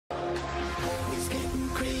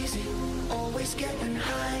Always getting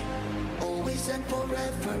high, always and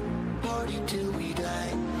forever, party till we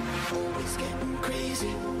die. Always getting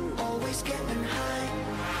crazy, always getting high,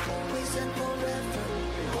 always and forever,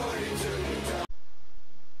 party till we die.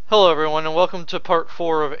 Hello everyone, and welcome to part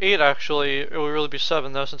 4 of 8 actually. It will really be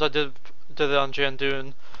 7 though, since I did it on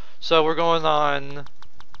Jandoon. So we're going on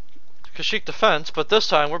Kashyyyk Defense, but this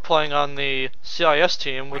time we're playing on the CIS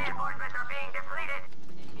team.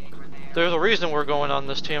 There's a reason we're going on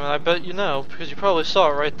this team, and I bet you know, because you probably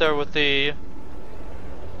saw it right there with the...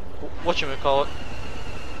 whatchamacallit.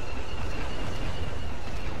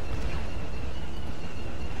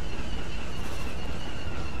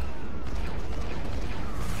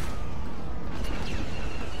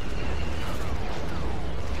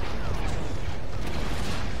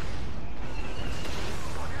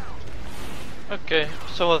 Okay,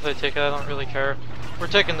 so what if they take it? I don't really care. We're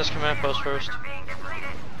taking this command post first.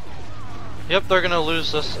 Yep, they're gonna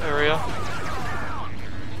lose this area.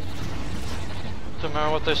 Doesn't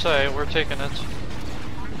matter what they say, we're taking it.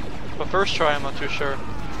 But first try, I'm not too sure.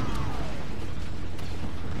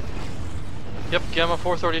 Yep, Gamma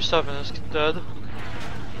 437 is dead.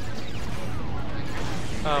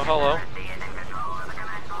 Oh, hello.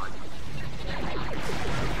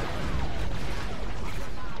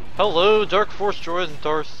 Hello, Dark Force Droid and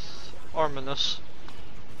Darth Arminus.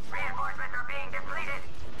 Reinforcements are being depleted.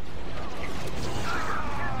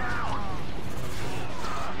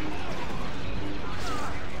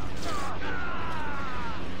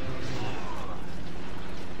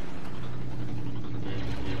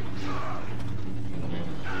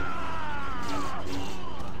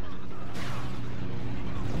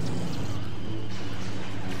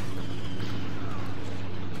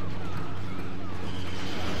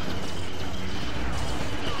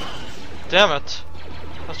 Damn it!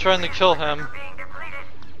 I was trying to kill him.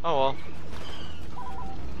 Oh well.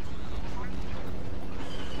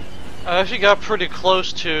 I actually got pretty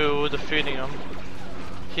close to defeating him.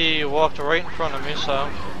 He walked right in front of me, so...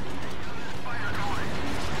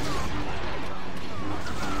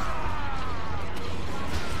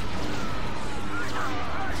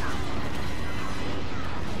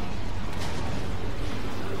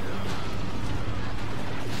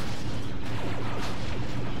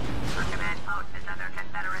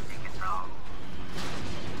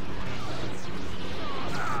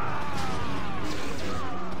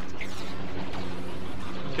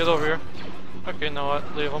 Get over here. Okay, you know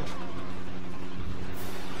what? Leave him.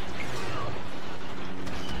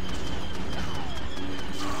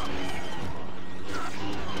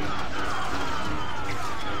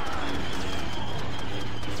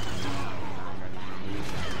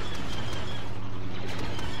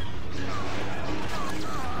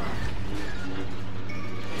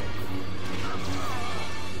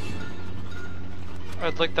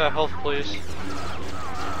 I'd like that health, please.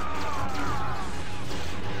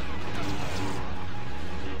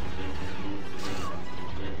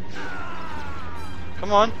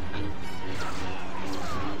 Come on.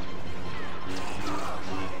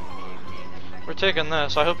 We're taking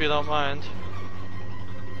this, I hope you don't mind.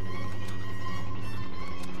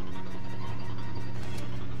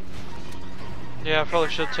 Yeah, I probably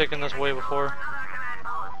should have taken this way before.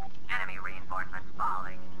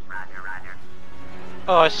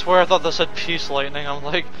 Oh, I swear I thought this said Peace Lightning. I'm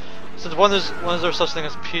like, since when is there such thing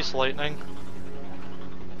as Peace Lightning?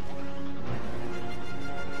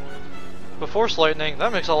 But Force Lightning,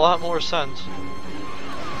 that makes a lot more sense.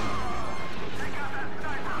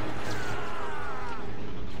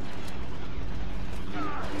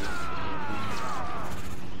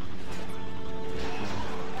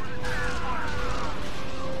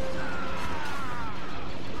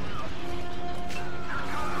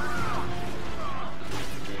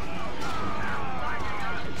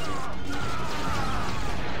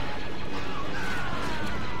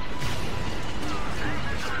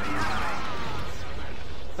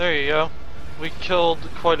 There you go. We killed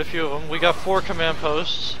quite a few of them. We got 4 command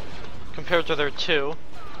posts compared to their 2.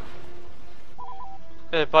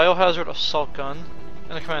 A biohazard assault gun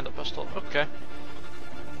and a commando pistol. Okay.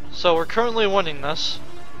 So we're currently winning this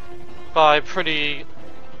by pretty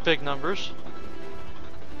big numbers.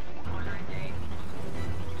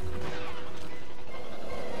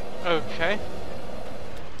 Okay.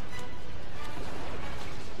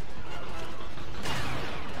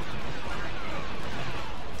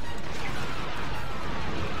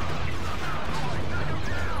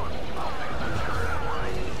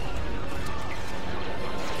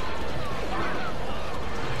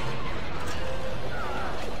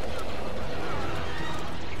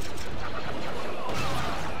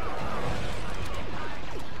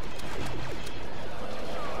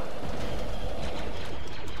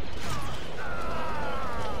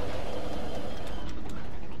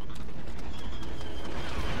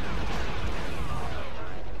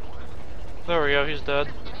 There we go, he's dead.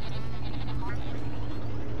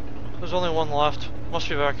 There's only one left. Must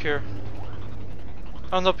be back here.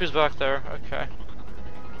 Oh, nope, he's back there. Okay.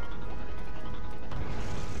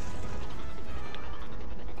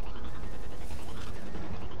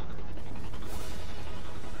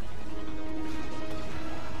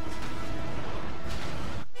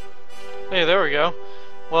 Hey, there we go.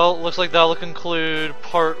 Well, looks like that'll conclude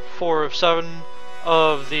part 4 of 7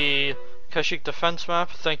 of the Kashyyyk defense map.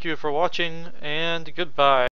 Thank you for watching, and goodbye.